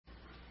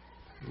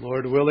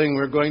Lord willing,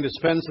 we're going to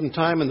spend some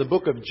time in the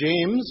book of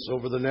James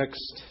over the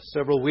next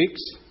several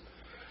weeks.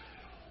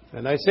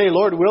 And I say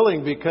Lord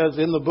willing because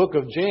in the book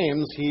of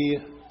James, he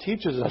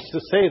teaches us to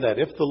say that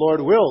if the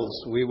Lord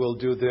wills, we will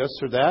do this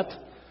or that.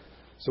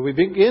 So we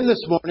begin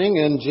this morning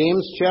in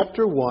James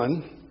chapter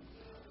 1,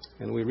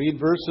 and we read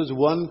verses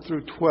 1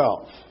 through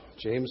 12.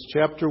 James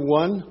chapter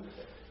 1,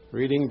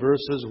 reading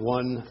verses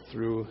 1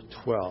 through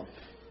 12.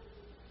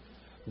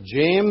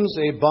 James,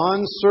 a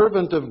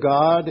bondservant of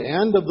God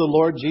and of the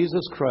Lord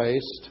Jesus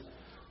Christ,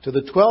 to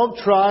the 12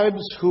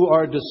 tribes who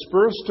are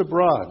dispersed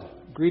abroad,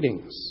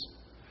 greetings.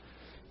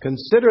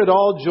 Consider it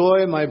all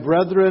joy, my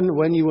brethren,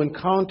 when you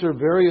encounter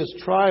various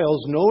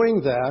trials,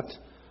 knowing that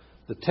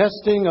the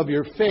testing of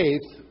your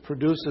faith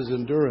produces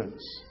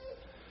endurance.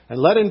 And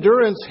let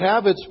endurance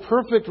have its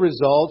perfect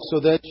result,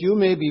 so that you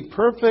may be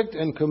perfect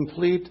and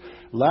complete,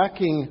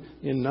 lacking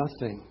in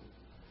nothing.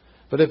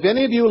 But if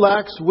any of you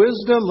lacks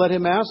wisdom, let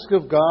him ask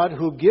of God,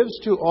 who gives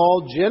to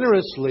all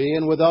generously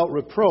and without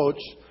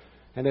reproach,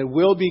 and it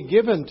will be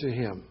given to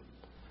him.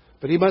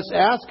 But he must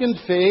ask in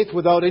faith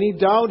without any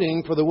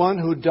doubting, for the one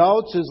who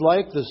doubts is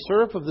like the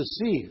surf of the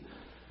sea,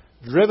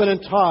 driven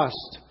and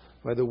tossed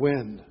by the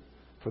wind.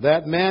 For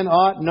that man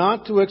ought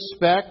not to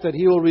expect that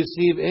he will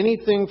receive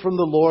anything from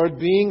the Lord,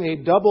 being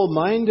a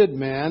double-minded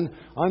man,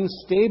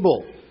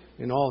 unstable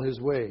in all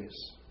his ways.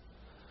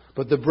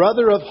 But the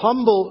brother of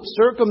humble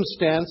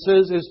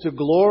circumstances is to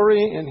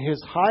glory in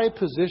his high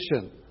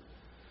position,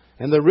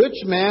 and the rich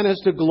man is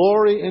to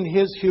glory in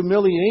his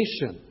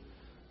humiliation,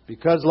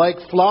 because like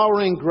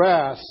flowering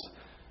grass,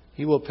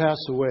 he will pass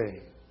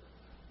away.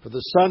 For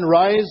the sun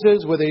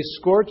rises with a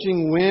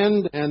scorching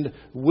wind and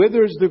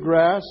withers the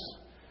grass,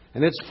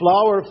 and its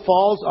flower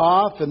falls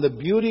off, and the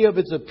beauty of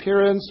its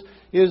appearance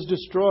is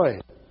destroyed.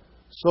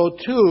 So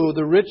too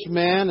the rich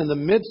man in the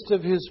midst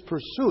of his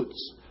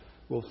pursuits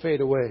will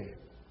fade away.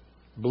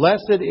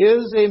 Blessed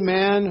is a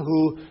man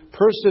who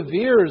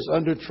perseveres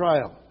under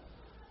trial.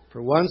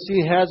 For once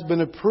he has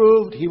been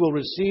approved, he will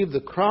receive the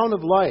crown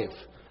of life,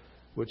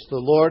 which the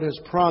Lord has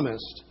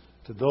promised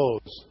to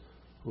those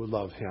who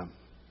love him.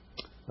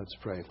 Let's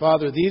pray.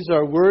 Father, these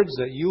are words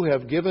that you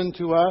have given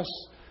to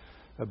us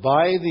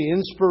by the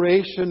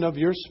inspiration of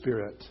your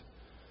Spirit.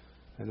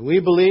 And we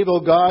believe,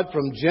 O God,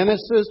 from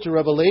Genesis to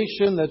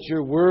Revelation, that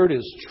your word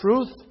is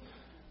truth.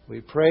 We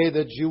pray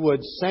that you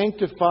would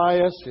sanctify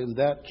us in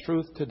that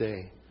truth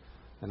today.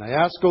 And I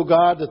ask, O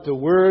God, that the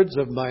words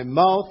of my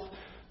mouth,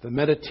 the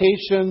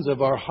meditations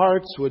of our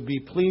hearts would be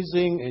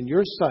pleasing in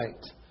your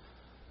sight,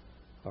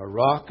 our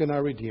rock and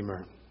our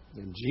Redeemer.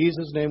 In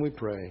Jesus' name we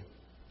pray.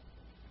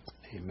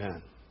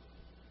 Amen.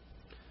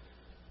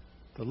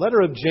 The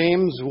letter of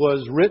James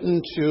was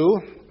written to,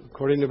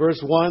 according to verse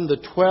 1,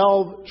 the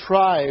 12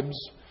 tribes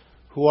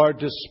who are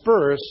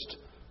dispersed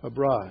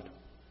abroad.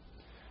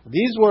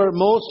 These were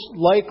most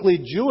likely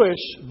Jewish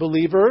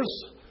believers,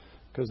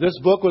 because this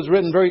book was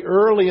written very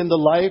early in the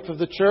life of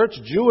the church.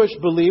 Jewish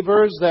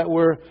believers that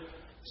were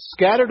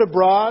scattered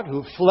abroad,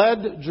 who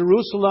fled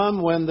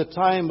Jerusalem when the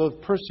time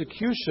of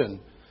persecution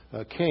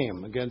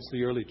came against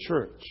the early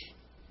church.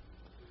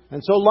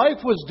 And so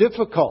life was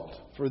difficult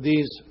for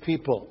these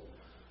people.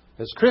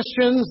 As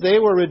Christians, they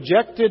were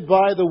rejected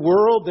by the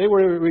world. They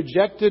were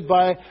rejected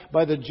by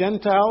the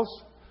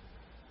Gentiles.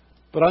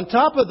 But on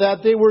top of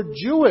that, they were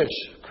Jewish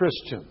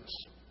Christians.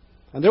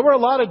 And there were a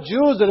lot of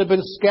Jews that had been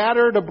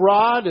scattered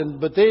abroad,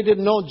 but they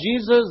didn't know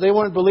Jesus. They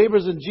weren't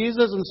believers in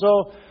Jesus. And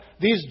so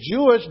these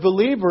Jewish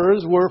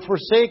believers were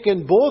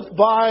forsaken both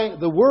by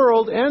the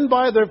world and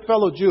by their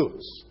fellow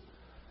Jews.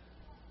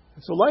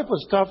 And so life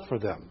was tough for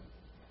them.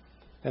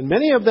 And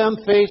many of them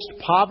faced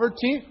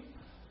poverty.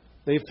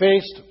 They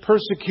faced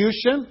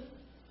persecution.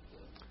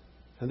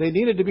 And they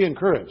needed to be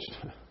encouraged.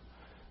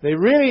 They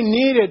really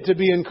needed to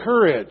be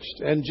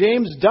encouraged. And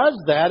James does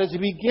that as he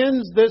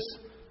begins this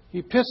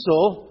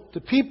epistle to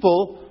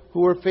people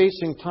who are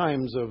facing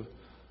times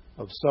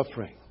of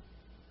suffering.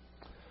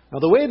 Now,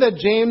 the way that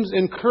James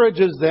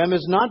encourages them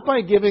is not by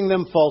giving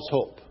them false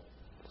hope.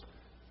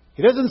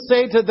 He doesn't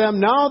say to them,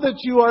 now that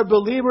you are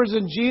believers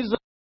in Jesus,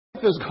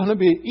 life is going to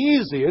be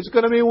easy. It's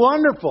going to be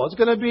wonderful. It's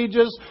going to be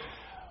just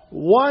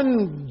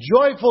one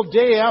joyful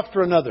day after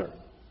another.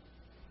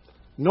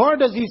 Nor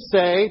does he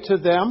say to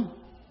them,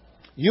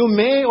 you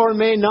may or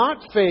may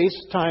not face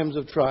times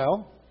of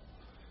trial.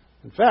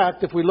 In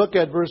fact, if we look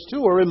at verse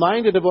 2, we're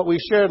reminded of what we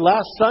shared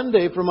last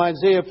Sunday from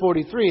Isaiah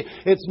 43.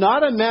 It's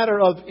not a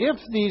matter of if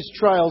these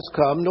trials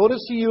come.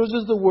 Notice he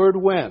uses the word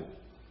when.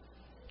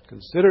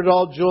 Consider it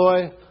all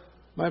joy,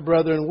 my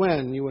brethren,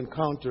 when you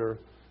encounter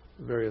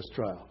various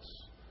trials.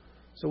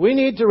 So we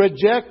need to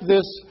reject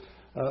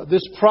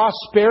this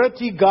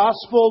prosperity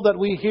gospel that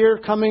we hear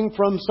coming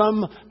from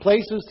some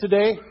places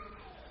today.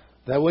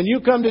 That when you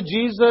come to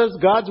Jesus,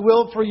 God's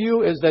will for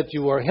you is that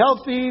you are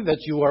healthy, that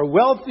you are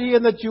wealthy,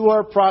 and that you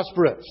are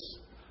prosperous.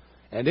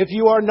 And if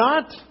you are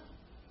not,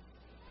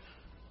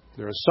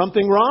 there is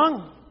something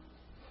wrong.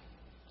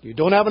 You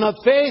don't have enough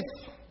faith.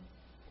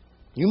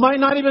 You might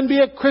not even be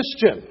a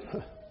Christian.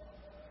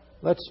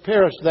 Let's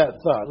perish that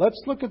thought. Let's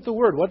look at the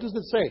word. What does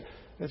it say?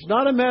 It's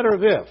not a matter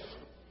of if.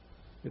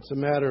 It's a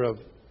matter of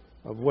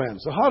when.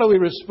 So how do we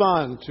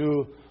respond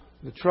to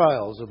the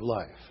trials of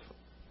life?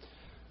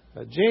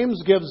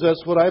 James gives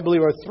us what I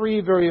believe are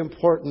three very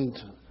important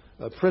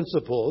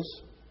principles.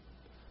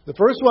 The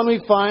first one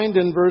we find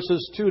in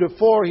verses 2 to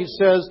 4. He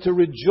says to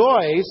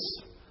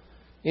rejoice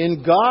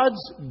in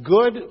God's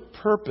good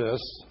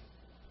purpose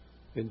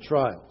in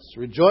trials.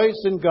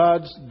 Rejoice in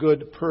God's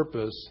good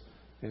purpose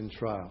in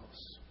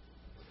trials.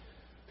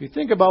 If you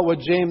think about what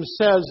James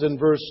says in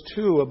verse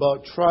 2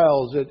 about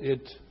trials,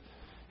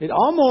 it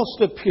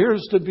almost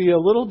appears to be a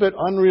little bit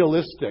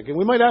unrealistic. And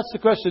we might ask the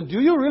question, do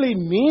you really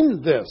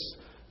mean this,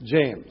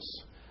 James?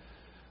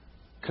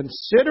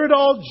 Consider it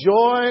all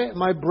joy,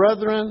 my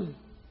brethren,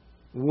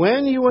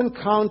 when you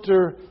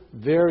encounter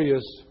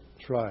various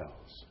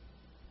trials.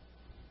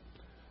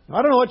 Now,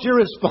 I don't know what your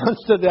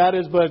response to that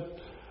is, but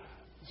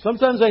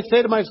sometimes I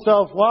say to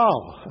myself,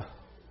 wow,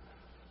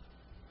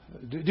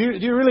 do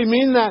you really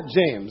mean that,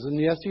 James? And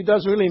yes, he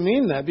does really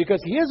mean that,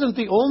 because he isn't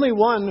the only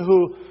one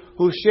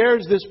who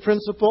shares this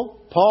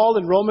principle. Paul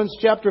in Romans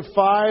chapter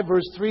 5,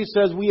 verse 3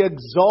 says, we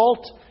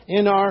exult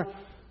in our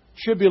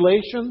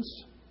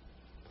tribulations.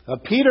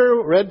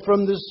 Peter read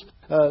from this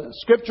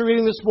scripture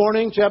reading this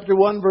morning, chapter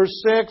 1,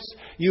 verse 6,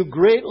 you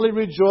greatly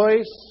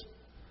rejoice,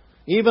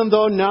 even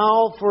though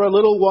now for a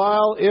little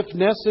while, if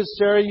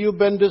necessary, you've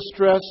been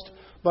distressed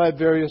by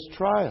various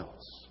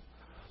trials.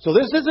 So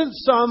this isn't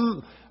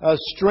some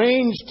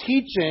strange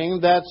teaching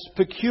that's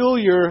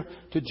peculiar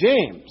to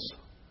James.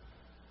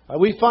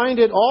 We find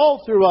it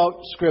all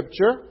throughout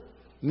Scripture,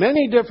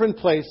 many different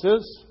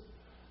places.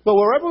 But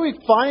wherever we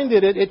find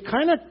it, it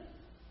kind of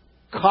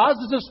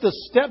causes us to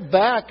step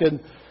back and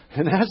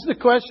ask the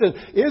question,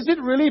 is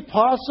it really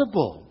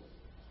possible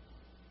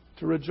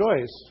to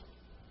rejoice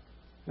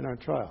in our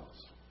trials?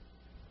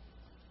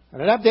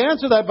 And I'd have to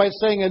answer that by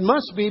saying it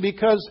must be,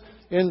 because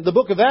in the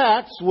book of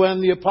Acts, when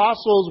the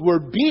apostles were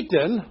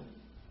beaten,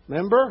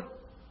 remember?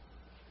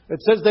 It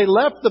says they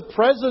left the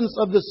presence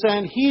of the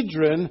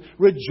Sanhedrin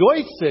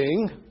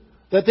rejoicing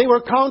that they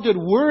were counted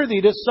worthy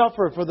to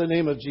suffer for the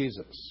name of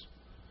Jesus.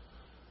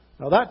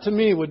 Now that to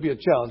me would be a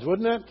challenge,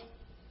 wouldn't it?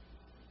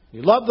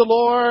 You love the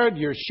Lord,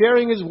 you're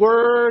sharing His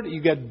Word, you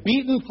get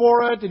beaten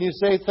for it, and you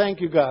say,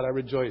 thank you, God, I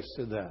rejoice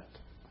in that.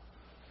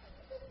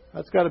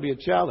 That's got to be a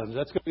challenge.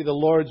 That's going to be the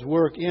Lord's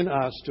work in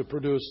us to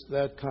produce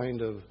that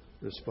kind of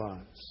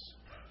response.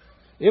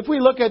 If we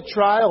look at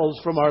trials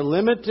from our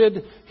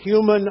limited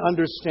human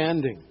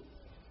understanding,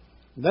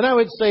 then I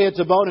would say it's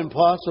about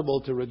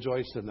impossible to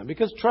rejoice in them,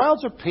 because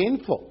trials are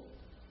painful.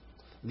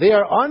 They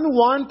are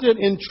unwanted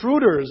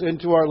intruders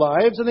into our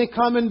lives, and they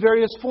come in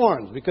various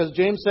forms. Because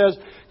James says,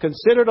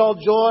 consider it all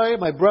joy,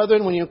 my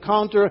brethren, when you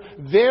encounter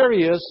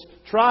various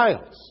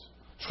trials.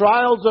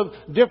 Trials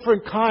of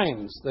different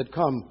kinds that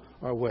come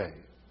our way.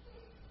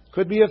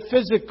 Could be a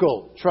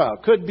physical trial.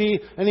 Could be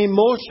an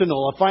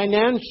emotional, a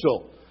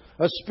financial,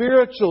 a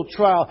spiritual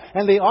trial.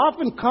 And they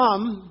often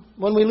come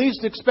when we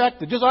least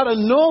expect it. Just out of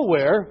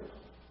nowhere,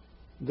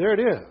 there it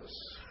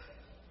is.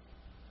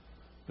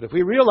 But if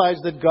we realize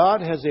that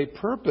God has a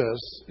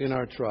purpose in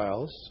our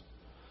trials,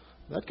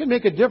 that can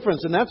make a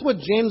difference. And that's what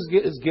James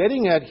is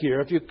getting at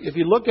here. If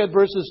you look at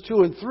verses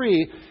 2 and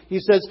 3, he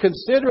says,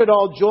 consider it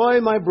all joy,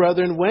 my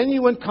brethren, when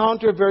you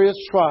encounter various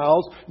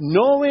trials,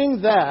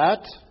 knowing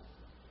that,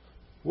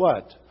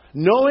 what?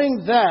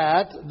 Knowing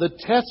that the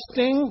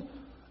testing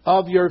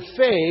of your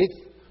faith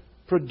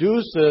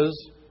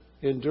produces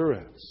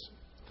endurance.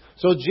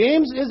 So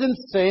James isn't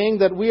saying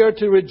that we are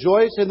to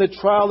rejoice in the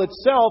trial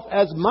itself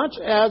as much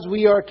as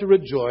we are to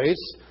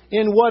rejoice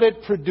in what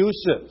it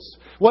produces,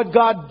 what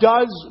God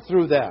does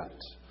through that,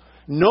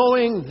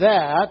 knowing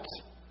that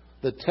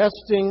the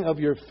testing of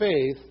your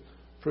faith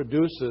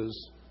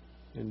produces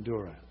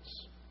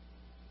endurance.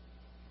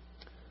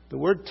 The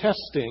word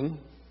testing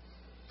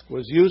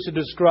was used to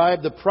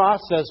describe the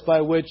process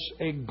by which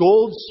a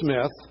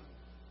goldsmith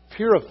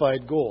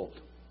purified gold.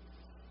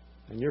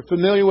 And you're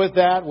familiar with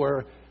that,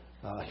 where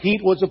heat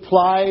was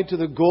applied to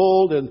the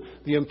gold and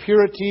the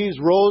impurities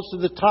rose to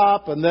the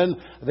top, and then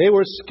they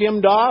were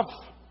skimmed off.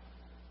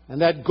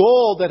 And that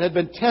gold that had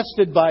been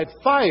tested by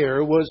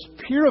fire was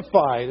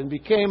purified and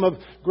became of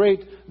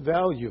great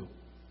value.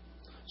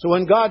 So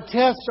when God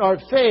tests our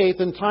faith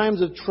in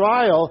times of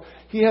trial,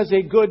 He has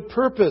a good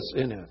purpose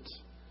in it.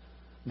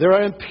 There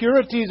are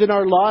impurities in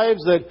our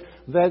lives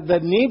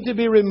that need to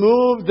be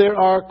removed. There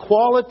are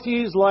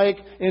qualities like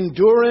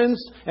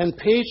endurance and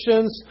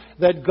patience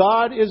that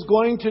God is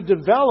going to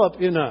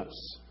develop in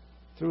us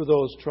through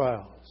those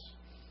trials.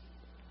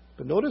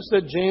 But notice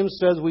that James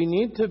says we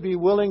need to be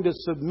willing to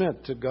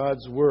submit to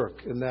God's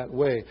work in that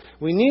way.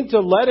 We need to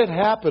let it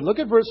happen. Look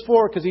at verse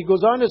 4, because he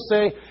goes on to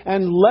say,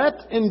 and let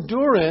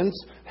endurance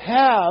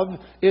have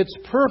its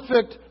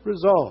perfect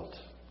result,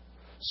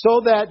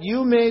 so that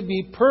you may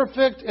be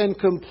perfect and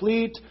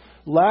complete,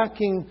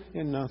 lacking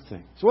in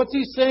nothing. So what's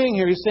he saying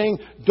here? He's saying,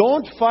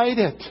 don't fight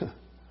it.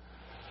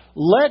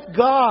 Let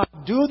God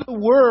do the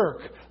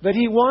work that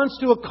He wants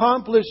to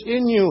accomplish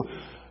in you.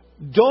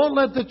 Don't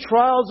let the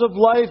trials of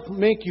life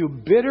make you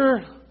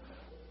bitter.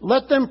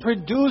 let them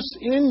produce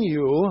in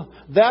you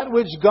that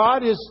which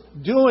God is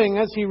doing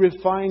as He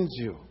refines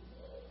you,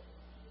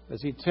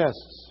 as He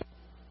tests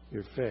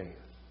your faith.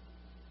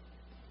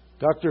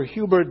 Dr.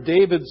 Hubert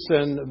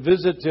Davidson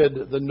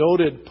visited the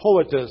noted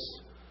poetess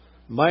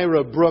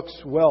Myra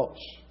Brooks Welch,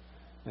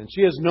 and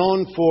she is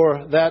known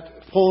for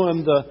that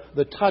poem,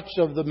 The Touch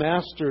of the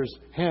Master's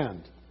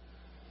Hand.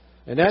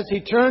 And as he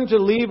turned to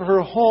leave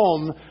her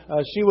home,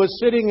 she was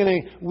sitting in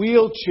a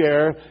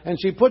wheelchair, and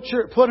she put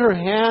her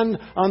hand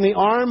on the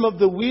arm of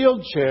the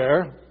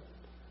wheelchair,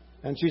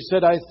 and she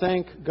said, "I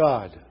thank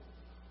God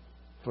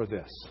for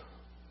this."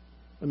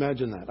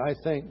 Imagine that. I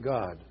thank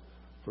God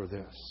for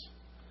this.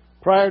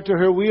 Prior to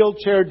her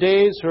wheelchair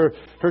days, her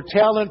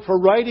talent for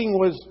writing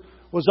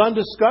was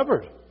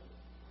undiscovered.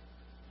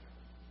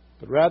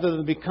 But rather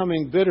than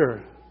becoming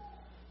bitter,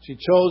 she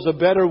chose a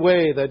better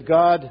way, that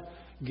God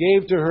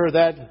gave to her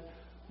that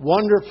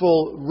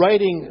wonderful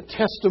writing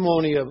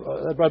testimony of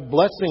a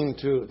blessing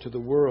to the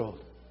world.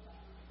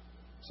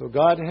 So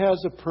God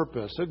has a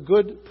purpose, a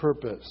good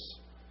purpose.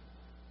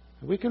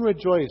 We can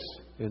rejoice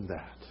in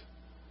that.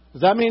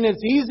 Does that mean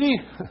it's easy?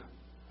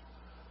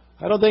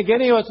 I don't think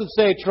any of us would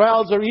say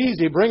trials are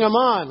easy. Bring them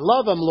on.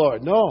 Love them,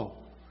 Lord. No.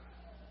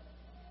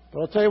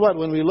 But I'll tell you what,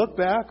 when we look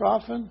back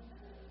often,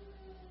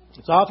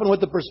 it's often with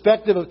the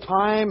perspective of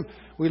time.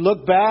 We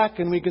look back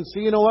and we can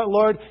see, you know what,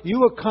 Lord,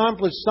 You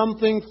accomplished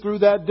something through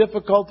that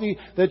difficulty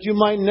that You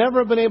might never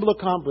have been able to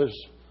accomplish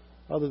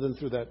other than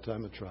through that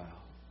time of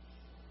trial.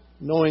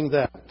 Knowing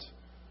that,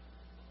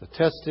 the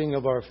testing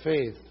of our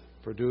faith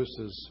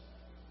produces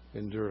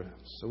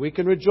endurance. So we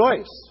can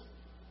rejoice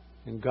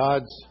in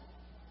God's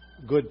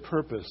good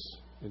purpose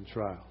in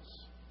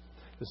trials.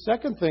 The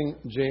second thing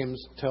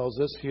James tells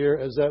us here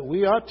is that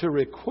we ought to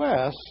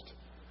request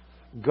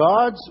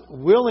God's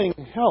willing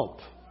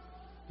help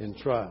in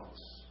trials.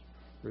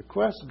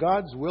 Request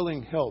God's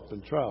willing help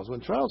in trials.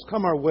 When trials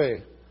come our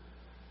way,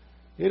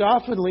 it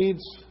often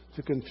leads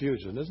to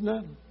confusion, isn't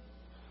it?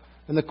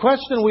 And the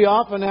question we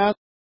often ask,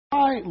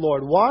 why,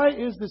 Lord? Why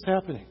is this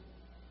happening?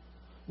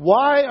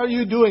 Why are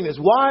You doing this?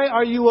 Why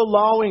are You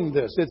allowing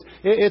this?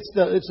 It's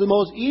the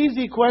most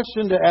easy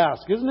question to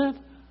ask, isn't it?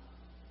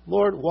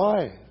 Lord,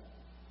 why?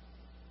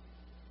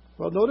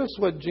 Well, notice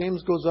what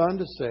James goes on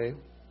to say.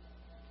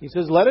 He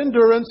says, "Let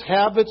endurance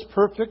have its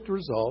perfect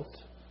result,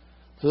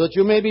 so that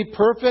you may be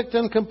perfect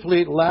and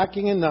complete,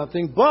 lacking in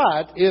nothing.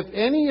 But if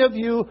any of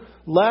you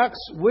lacks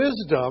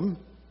wisdom,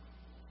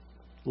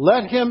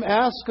 let him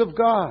ask of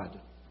God,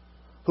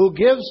 who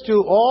gives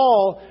to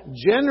all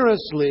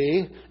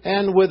generously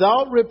and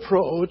without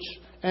reproach,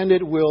 and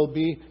it will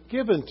be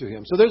given to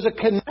him." So there's a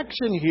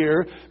connection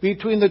here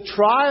between the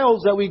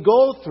trials that we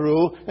go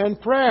through and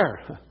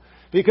prayer.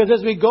 Because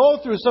as we go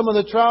through some of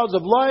the trials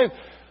of life,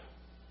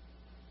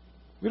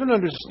 we don't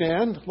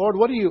understand. Lord,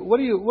 what are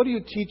you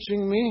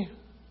teaching me?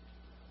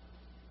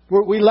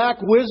 We lack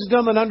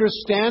wisdom and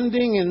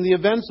understanding in the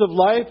events of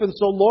life. And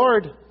so,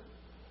 Lord,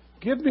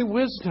 give me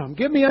wisdom.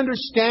 Give me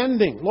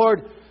understanding.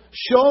 Lord,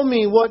 show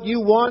me what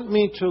You want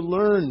me to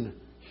learn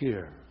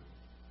here.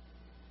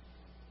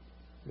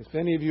 If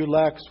any of you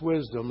lacks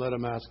wisdom, let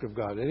him ask of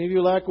God. Any of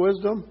you lack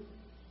wisdom?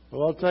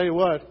 Well, I'll tell you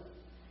what.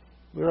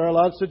 There are a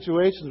lot of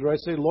situations where I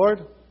say,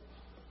 Lord,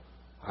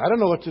 I don't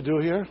know what to do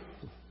here.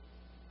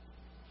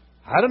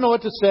 I don't know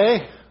what to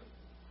say.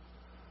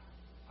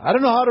 I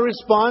don't know how to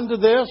respond to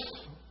this.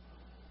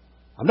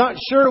 I'm not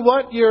sure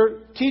what You're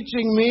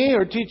teaching me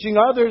or teaching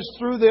others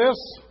through this.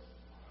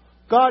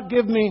 God,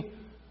 give me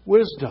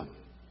wisdom.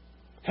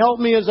 Help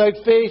me as I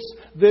face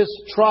this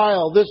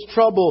trial, this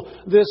trouble,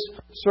 this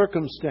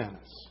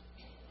circumstance.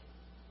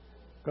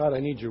 God,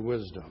 I need Your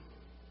wisdom.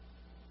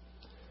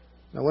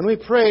 Now, when we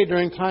pray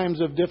during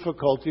times of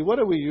difficulty, what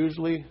do we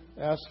usually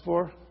ask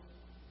for?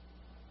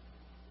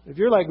 If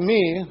you're like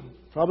me,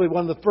 probably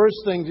one of the first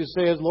things you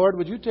say is, Lord,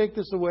 would You take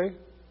this away?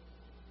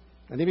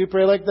 Any of you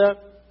pray like that?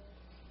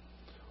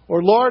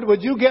 Or, Lord,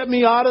 would You get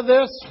me out of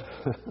this?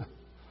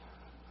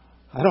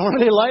 I don't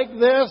really like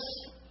this.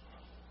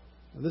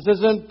 This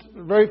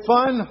isn't very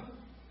fun.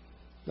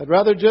 I'd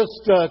rather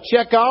just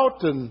check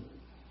out and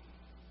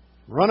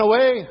run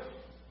away.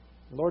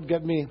 Lord,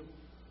 get me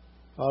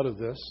out of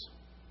this.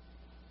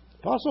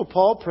 Apostle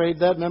Paul prayed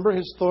that. Remember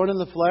his thorn in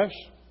the flesh?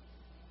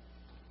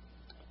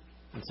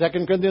 In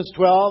 2 Corinthians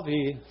 12,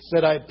 he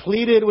said, I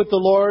pleaded with the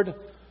Lord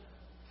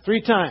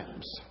 3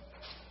 times.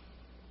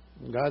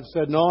 And God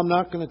said, no, I'm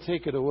not going to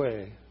take it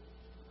away.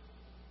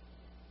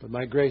 But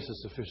my grace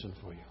is sufficient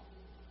for you.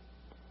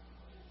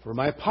 For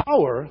my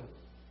power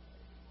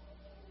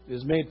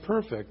is made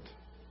perfect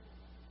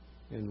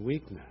in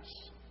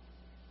weakness.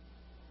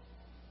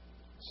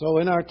 So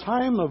in our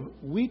time of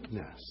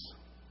weakness,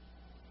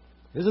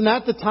 isn't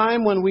that the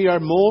time when we are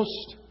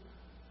most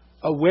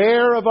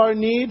aware of our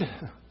need?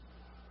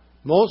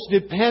 Most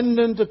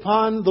dependent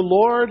upon the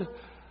Lord?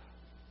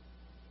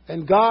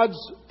 And God's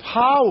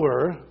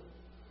power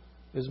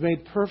is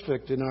made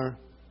perfect in our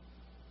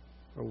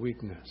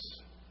weakness.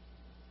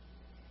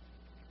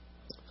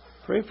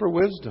 Pray for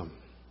wisdom.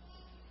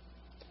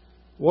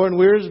 Warren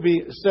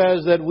Wiersbe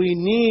says that we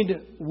need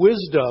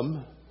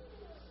wisdom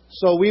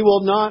so we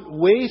will not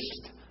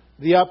waste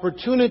the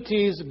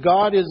opportunities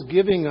God is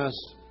giving us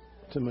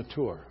to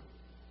mature.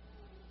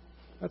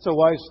 That's a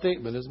wise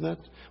statement, isn't it?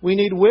 We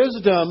need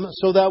wisdom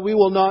so that we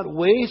will not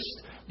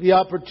waste the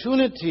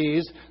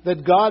opportunities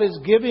that God is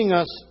giving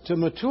us to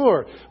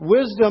mature.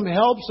 Wisdom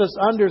helps us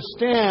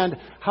understand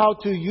how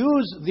to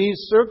use these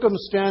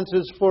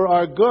circumstances for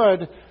our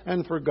good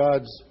and for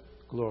God's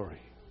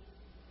glory.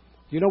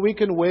 You know, we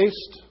can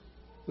waste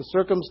the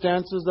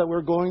circumstances that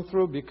we're going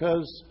through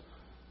because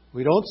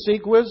we don't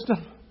seek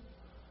wisdom.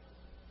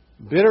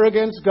 Bitter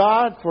against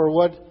God for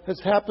what has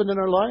happened in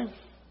our life.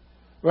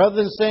 Rather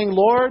than saying,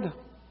 Lord,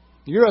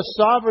 You're a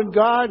sovereign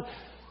God.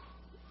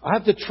 I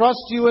have to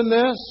trust You in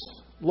this.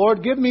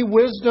 Lord, give me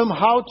wisdom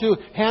how to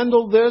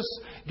handle this.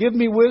 Give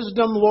me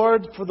wisdom,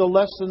 Lord, for the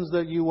lessons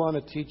that You want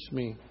to teach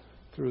me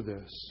through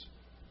this.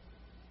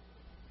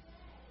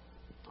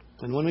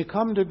 And when we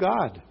come to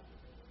God,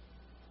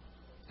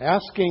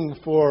 asking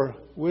for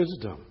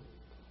wisdom,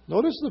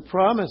 notice the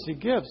promise He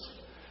gives.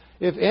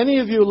 If any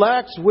of you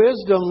lacks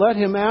wisdom, let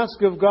him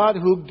ask of God,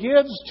 who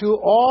gives to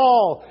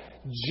all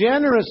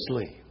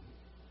generously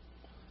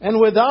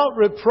and without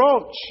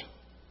reproach,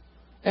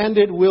 and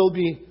it will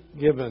be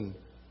given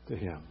to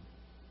him.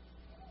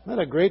 Isn't that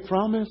a great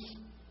promise?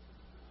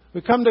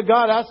 We come to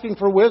God asking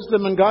for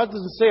wisdom, and God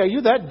doesn't say, are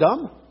you that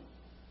dumb?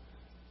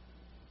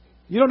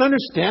 You don't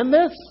understand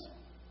this?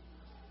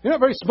 You're not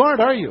very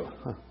smart, are you?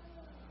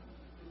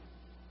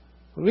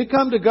 When we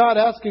come to God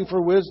asking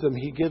for wisdom,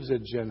 He gives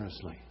it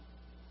generously.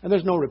 And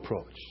there's no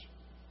reproach.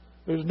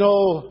 There's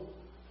no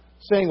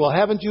saying, well,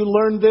 haven't you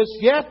learned this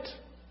yet?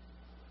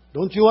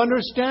 Don't you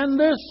understand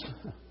this?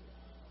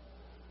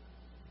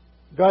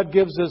 God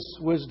gives us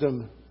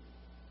wisdom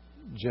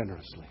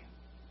generously.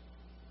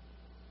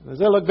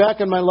 As I look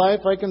back in my life,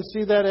 I can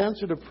see that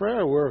answer to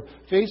prayer. We're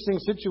facing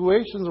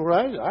situations where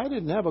I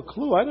didn't have a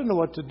clue. I didn't know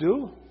what to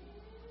do.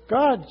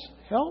 God,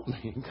 help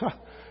me.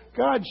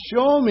 God,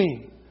 show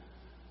me.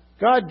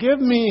 God,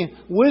 give me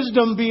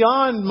wisdom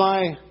beyond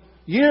my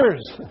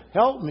years.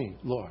 Help me,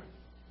 Lord.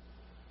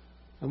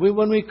 And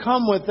when we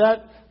come with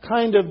that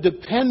kind of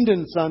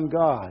dependence on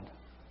God,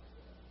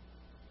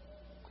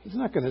 He's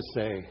not going to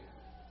say,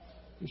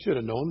 you should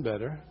have known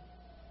better.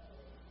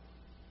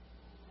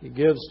 He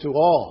gives to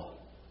all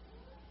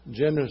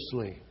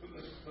generously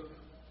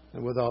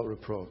and without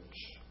reproach.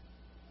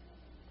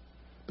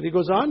 But He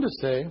goes on to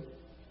say,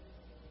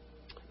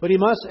 but he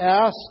must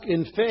ask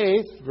in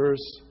faith,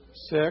 verse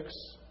 6,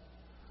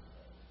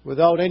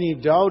 without any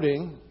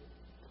doubting.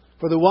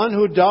 For the one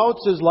who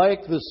doubts is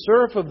like the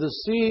surf of the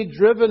sea,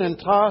 driven and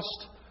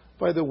tossed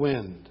by the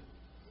wind.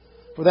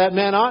 For that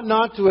man ought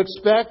not to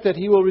expect that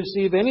he will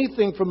receive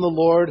anything from the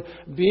Lord,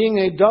 being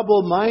a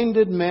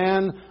double-minded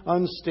man,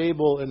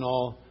 unstable in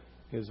all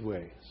his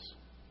ways.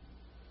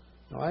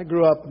 Now, I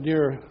grew up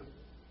near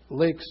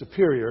Lake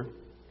Superior,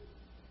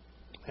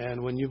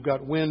 and when you've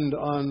got wind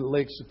on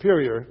Lake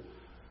Superior,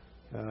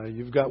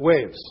 you've got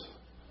waves.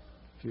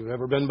 If you've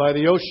ever been by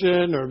the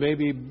ocean, or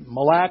maybe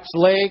Mille Lacs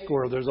Lake,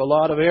 where there's a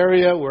lot of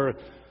area where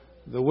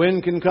the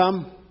wind can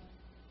come,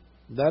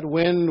 that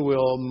wind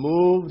will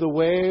move the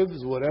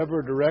waves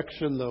whatever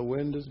direction the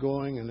wind is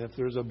going. And if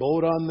there's a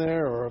boat on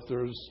there, or if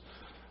there's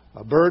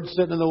a bird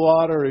sitting in the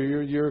water,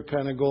 you're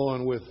kind of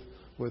going with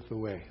the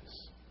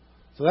waves.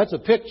 So that's a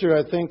picture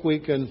I think we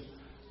can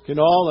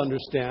all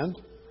understand.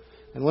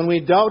 And when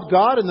we doubt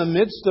God in the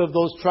midst of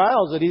those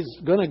trials that He's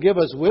going to give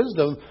us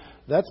wisdom,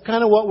 that's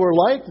kind of what we're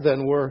like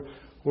then.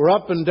 We're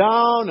up and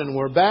down, and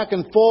we're back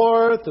and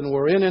forth, and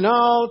we're in and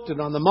out,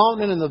 and on the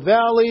mountain and in the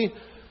valley.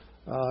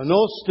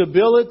 No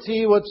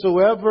stability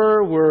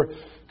whatsoever. We're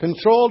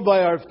controlled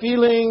by our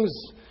feelings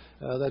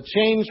that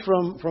change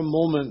from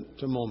moment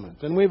to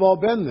moment. And we've all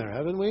been there,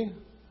 haven't we?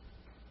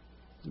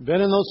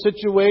 Been in those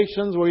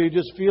situations where you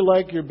just feel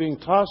like you're being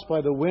tossed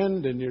by the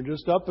wind, and you're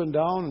just up and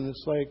down, and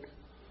it's like,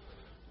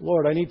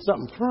 Lord, I need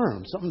something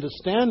firm, something to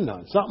stand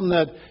on, something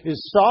that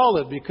is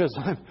solid, because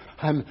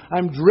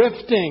I'm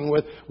drifting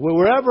with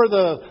wherever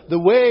the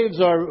waves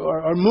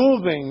are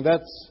moving.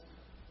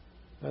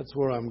 That's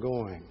where I'm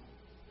going.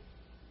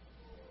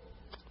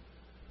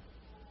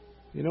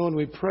 You know, when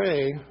we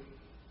pray,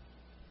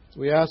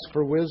 we ask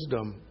for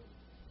wisdom.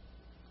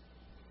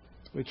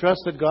 We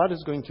trust that God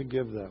is going to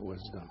give that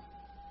wisdom.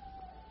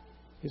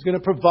 He's going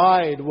to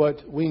provide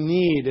what we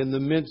need in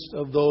the midst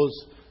of those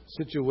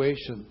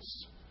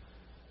situations.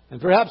 And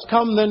perhaps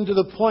come then to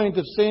the point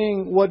of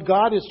saying what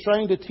God is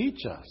trying to teach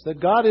us. That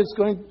God is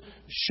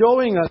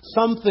showing us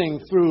something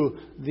through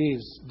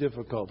these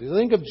difficulties. I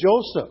think of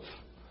Joseph.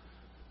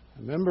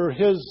 Remember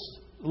his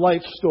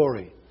life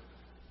story.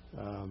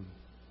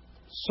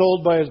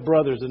 Sold by his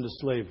brothers into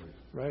slavery,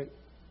 right?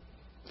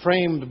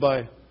 Framed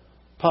by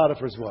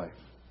Potiphar's wife.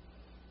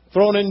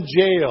 Thrown in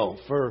jail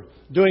for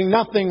doing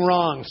nothing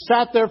wrong.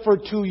 Sat there for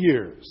 2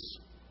 years.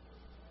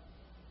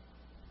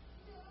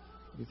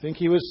 You think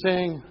he was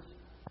saying,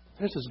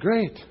 this is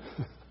great.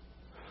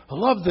 I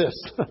love this.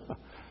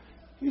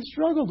 He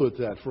struggled with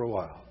that for a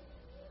while.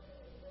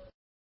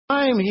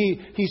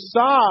 He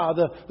saw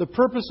the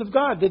purpose of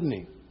God, didn't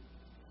he?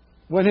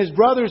 When his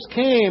brothers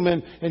came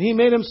and he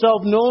made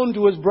himself known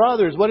to his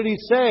brothers, what did he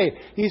say?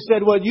 He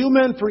said, what you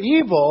meant for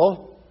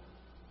evil,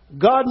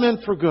 God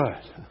meant for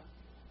good.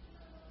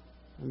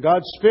 And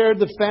God spared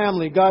the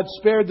family. God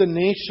spared the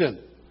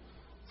nation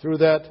through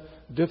that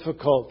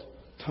difficult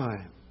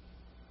time.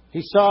 He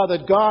saw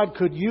that God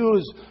could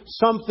use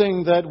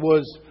something that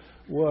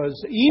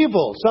was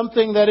evil,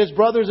 something that his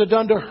brothers had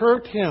done to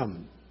hurt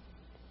him,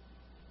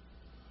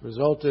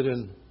 resulted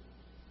in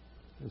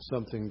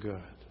something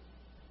good.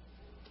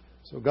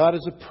 So God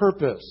has a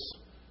purpose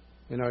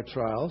in our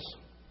trials.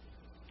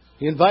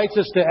 He invites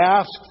us to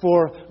ask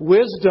for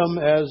wisdom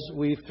as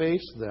we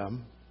face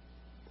them.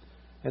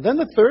 And then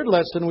the third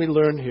lesson we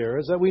learn here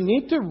is that we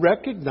need to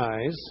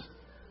recognize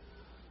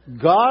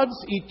God's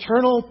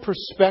eternal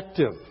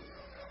perspective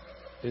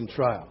in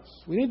trials.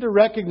 We need to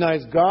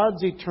recognize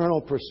God's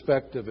eternal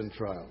perspective in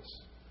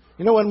trials.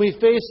 You know, when we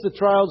face the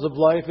trials of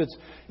life,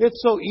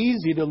 it's so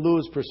easy to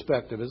lose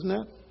perspective, isn't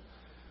it?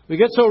 We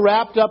get so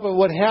wrapped up in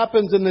what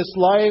happens in this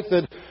life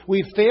that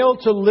we fail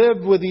to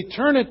live with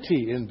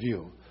eternity in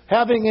view,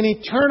 having an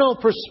eternal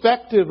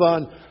perspective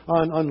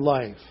on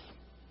life.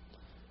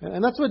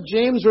 And that's what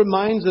James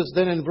reminds us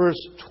then in verse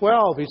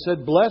 12. He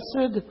said,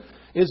 "Blessed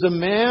is a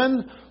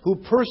man who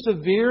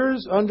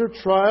perseveres under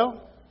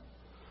trial.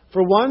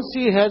 For once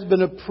he has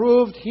been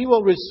approved, he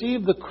will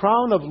receive the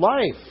crown of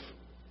life,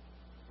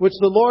 which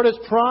the Lord has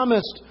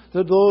promised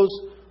to those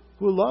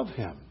who love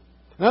Him."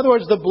 In other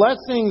words, the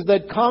blessings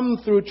that come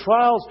through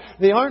trials,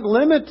 they aren't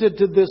limited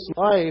to this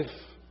life.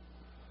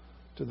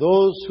 To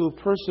those who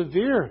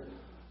persevere,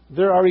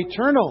 there are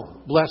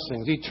eternal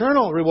blessings,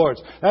 eternal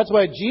rewards. That's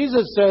why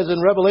Jesus says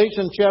in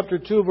Revelation chapter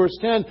 2, verse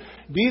 10,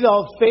 "Be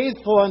thou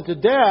faithful unto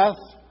death."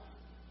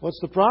 What's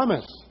the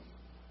promise?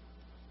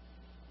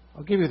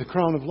 I'll give you the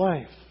crown of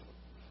life.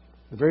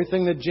 The very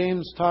thing that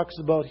James talks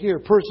about here,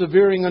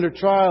 persevering under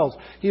trials,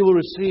 he will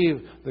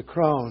receive the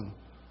crown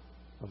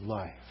of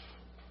life.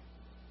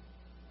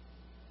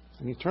 It's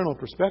an eternal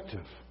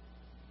perspective.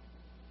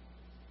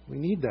 We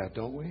need that,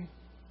 don't we?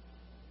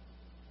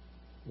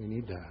 We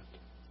need that.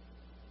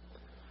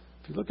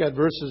 If you look at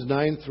verses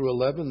 9 through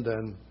 11,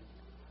 then,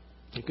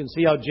 you can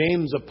see how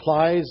James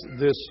applies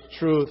this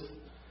truth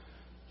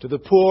to the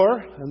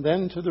poor and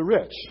then to the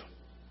rich.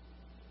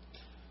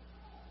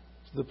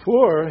 To the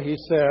poor, he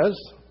says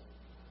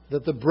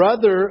that the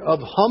brother of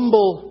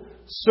humble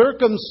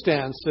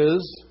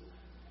circumstances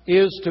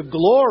is to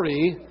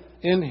glory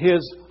in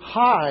his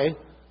high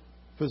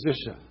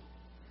position.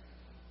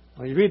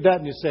 Now you read that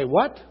and you say,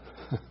 what?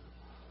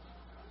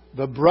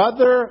 The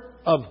brother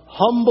of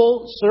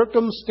humble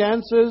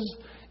circumstances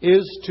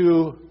is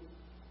to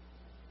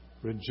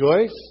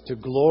rejoice, to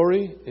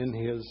glory in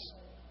his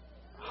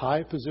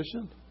high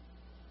position?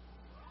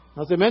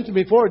 As I mentioned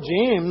before,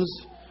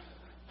 James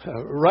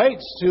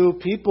writes to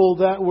people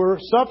that were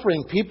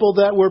suffering, people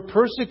that were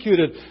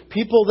persecuted,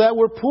 people that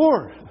were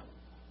poor,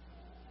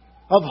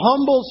 of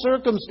humble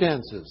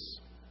circumstances.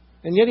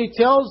 And yet he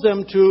tells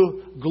them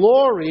to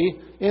glory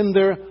in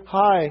their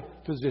high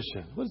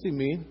position. What does he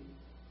mean?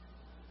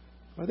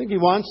 I think he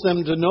wants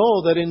them to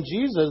know that in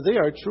Jesus they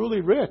are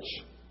truly rich.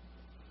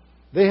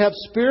 They have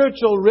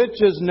spiritual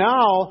riches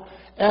now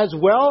as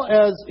well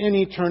as in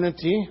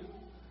eternity.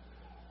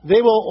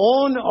 They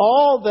will own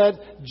all that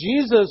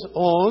Jesus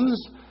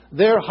owns.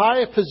 Their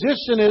high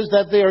position is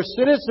that they are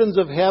citizens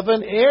of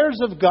heaven, heirs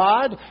of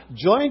God,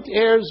 joint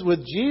heirs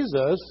with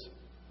Jesus.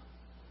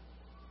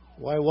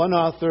 Why, one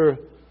author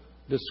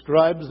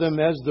describes them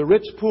as the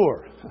rich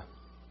poor.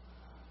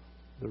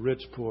 The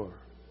rich poor.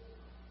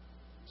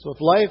 So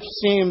if life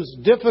seems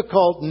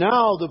difficult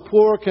now, the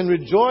poor can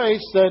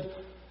rejoice that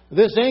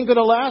this ain't going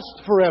to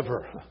last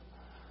forever.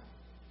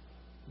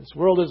 This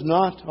world is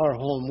not our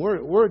home.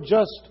 We're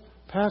just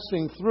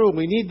passing through.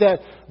 We need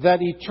that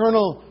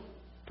eternal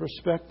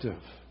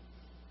perspective.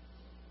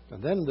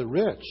 And then the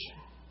rich.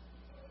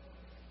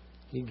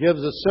 He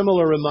gives a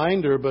similar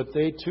reminder, but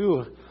they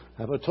too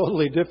have a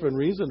totally different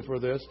reason for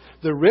this.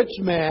 The rich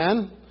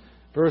man,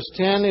 verse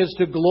 10, is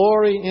to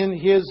glory in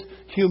his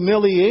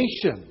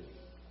humiliation.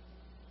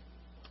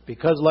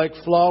 Because like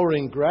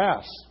flowering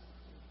grass,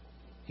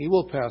 he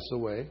will pass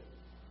away.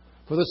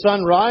 For the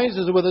sun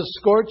rises with a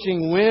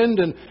scorching wind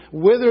and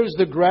withers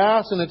the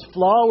grass, and its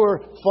flower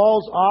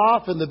falls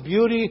off, and the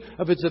beauty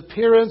of its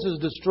appearance is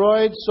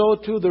destroyed. So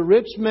too the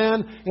rich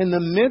man in the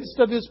midst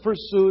of his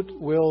pursuit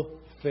will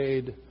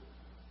fade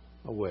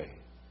away.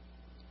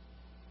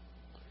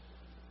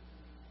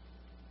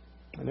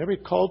 In every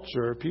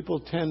culture, people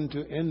tend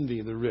to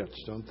envy the rich,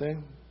 don't they?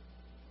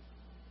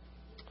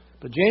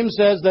 But James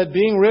says that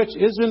being rich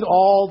isn't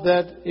all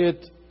that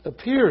it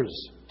appears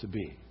to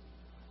be.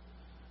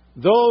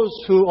 Those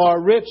who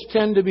are rich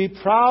tend to be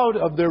proud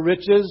of their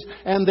riches,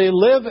 and they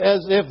live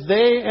as if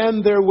they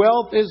and their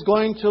wealth is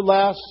going to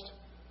last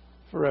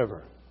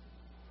forever.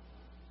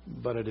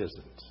 But it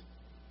isn't.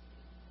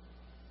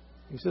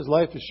 He says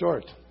life is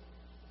short.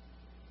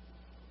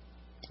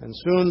 And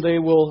soon they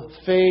will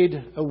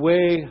fade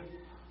away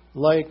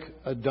like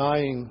a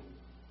dying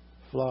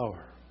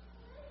flower.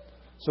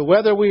 So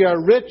whether we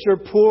are rich or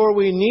poor,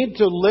 we need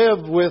to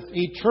live with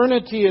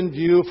eternity in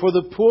view. For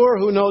the poor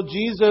who know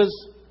Jesus,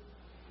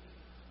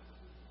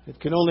 it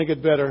can only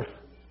get better.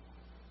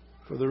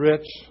 For the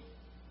rich,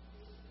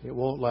 it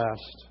won't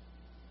last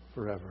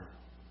forever.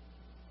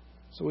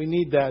 So we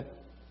need that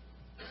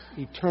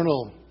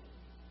eternal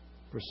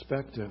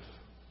perspective.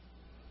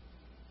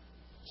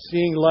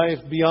 Seeing life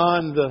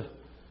beyond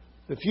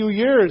the few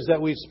years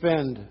that we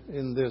spend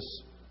in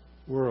this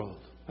world.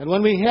 And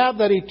when we have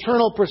that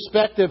eternal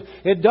perspective,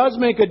 it does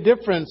make a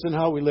difference in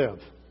how we live.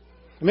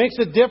 It makes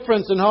a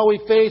difference in how we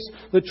face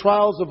the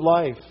trials of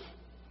life.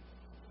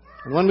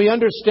 And when we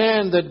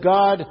understand that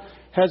God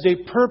has a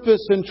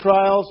purpose in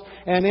trials,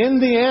 and in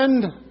the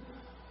end,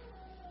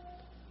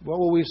 what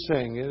will we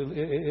sing?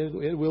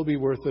 It will be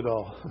worth it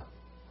all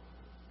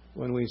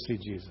when we see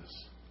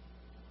Jesus.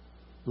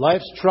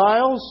 Life's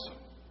trials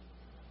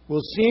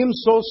will seem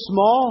so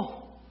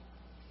small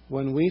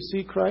when we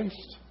see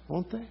Christ,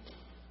 won't they?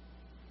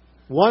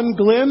 One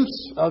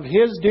glimpse of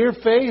His dear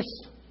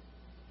face,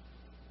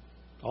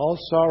 all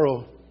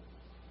sorrow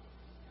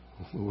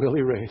will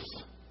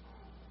erase.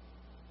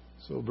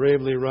 So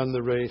bravely run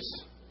the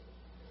race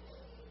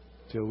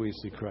till we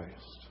see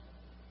Christ.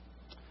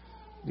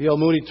 D.L.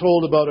 Moody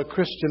told about a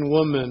Christian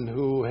woman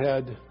who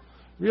had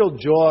real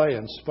joy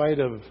in spite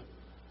of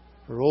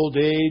her old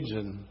age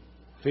and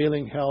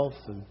failing health.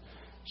 And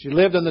she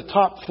lived on the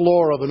top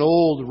floor of an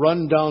old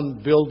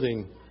run-down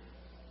building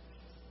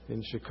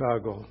in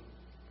Chicago.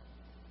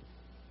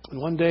 And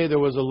one day there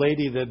was a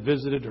lady that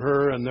visited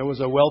her, and there was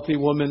a wealthy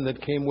woman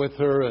that came with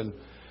her, and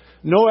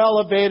no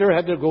elevator,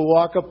 had to go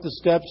walk up the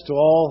steps to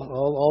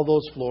all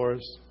those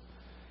floors.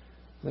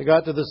 They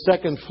got to the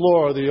second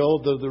floor.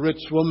 The rich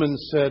woman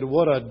said,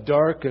 "What a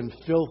dark and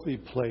filthy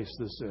place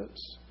this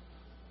is."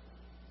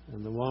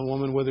 And the one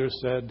woman with her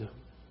said,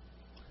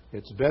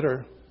 "It's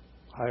better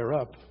higher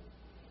up."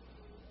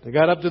 They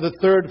got up to the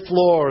third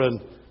floor, and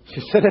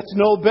she said, "It's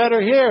no better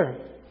here."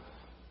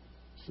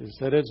 She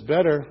said, "It's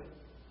better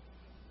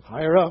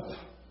higher up."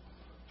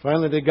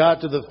 Finally, they got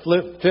to the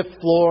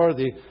fifth floor,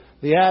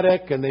 the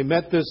attic, and they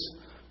met this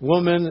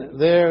woman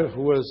there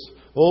who was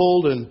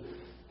old and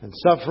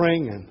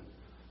suffering and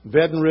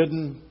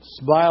bedridden,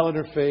 smile on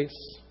her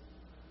face.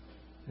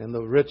 And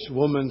the rich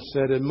woman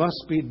said, "It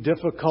must be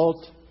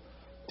difficult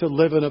to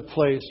live in a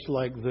place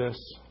like this."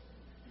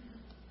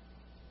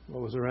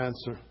 What was her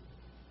answer?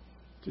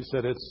 She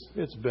said,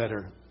 it's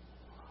better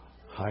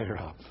higher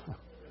up.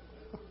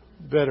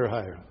 Better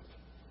higher up.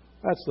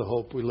 That's the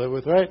hope we live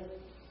with, right?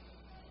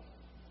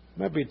 It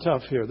might be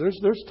tough here.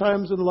 There's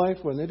times in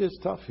life when it is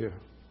tough here.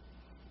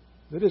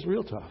 It is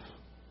real tough.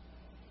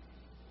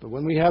 But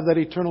when we have that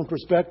eternal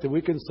perspective,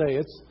 we can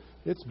say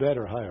it's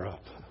better higher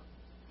up.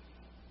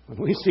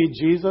 When we see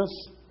Jesus,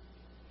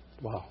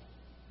 wow,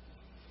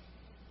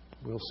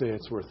 we'll say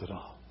it's worth it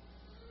all.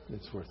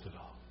 It's worth it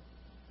all.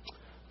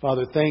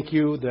 Father, thank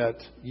you that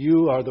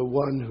you are the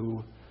one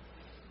who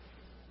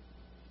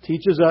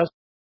teaches us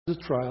the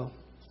trial.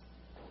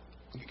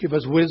 You give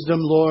us wisdom,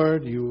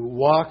 Lord. You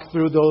walk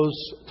through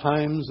those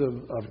times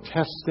of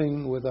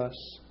testing with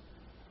us.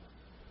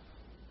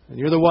 And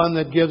you're the one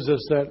that gives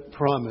us that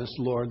promise,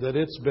 Lord, that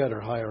it's better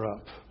higher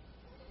up.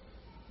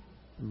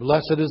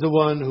 Blessed is the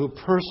one who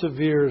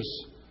perseveres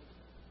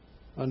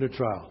under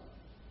trial.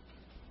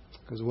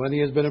 Because when he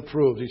has been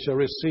approved, he shall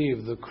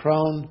receive the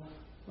crown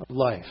of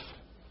life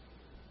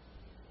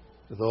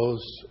for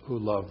those who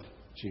love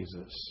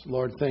Jesus.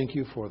 Lord, thank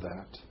you for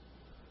that.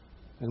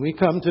 And we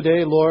come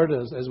today, Lord,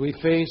 as we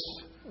face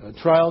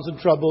trials and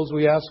troubles,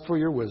 we ask for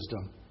your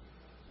wisdom.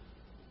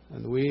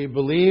 And we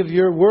believe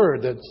your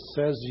word that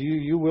says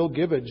you will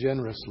give it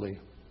generously.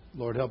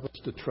 Lord, help us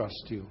to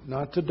trust you,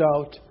 not to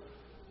doubt,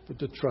 but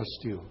to trust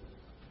you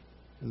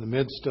in the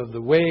midst of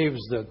the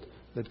waves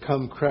that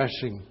come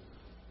crashing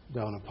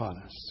down upon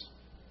us.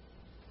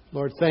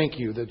 Lord, thank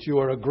you that you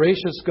are a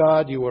gracious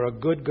God, you are a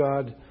good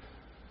God.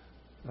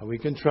 We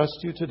can trust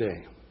you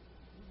today.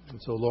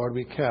 And so, Lord,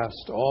 we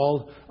cast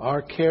all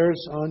our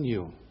cares on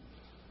you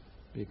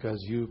because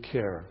you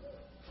care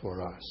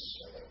for us.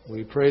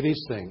 We pray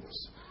these things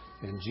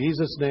in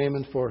Jesus' name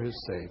and for his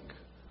sake.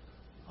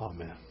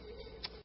 Amen.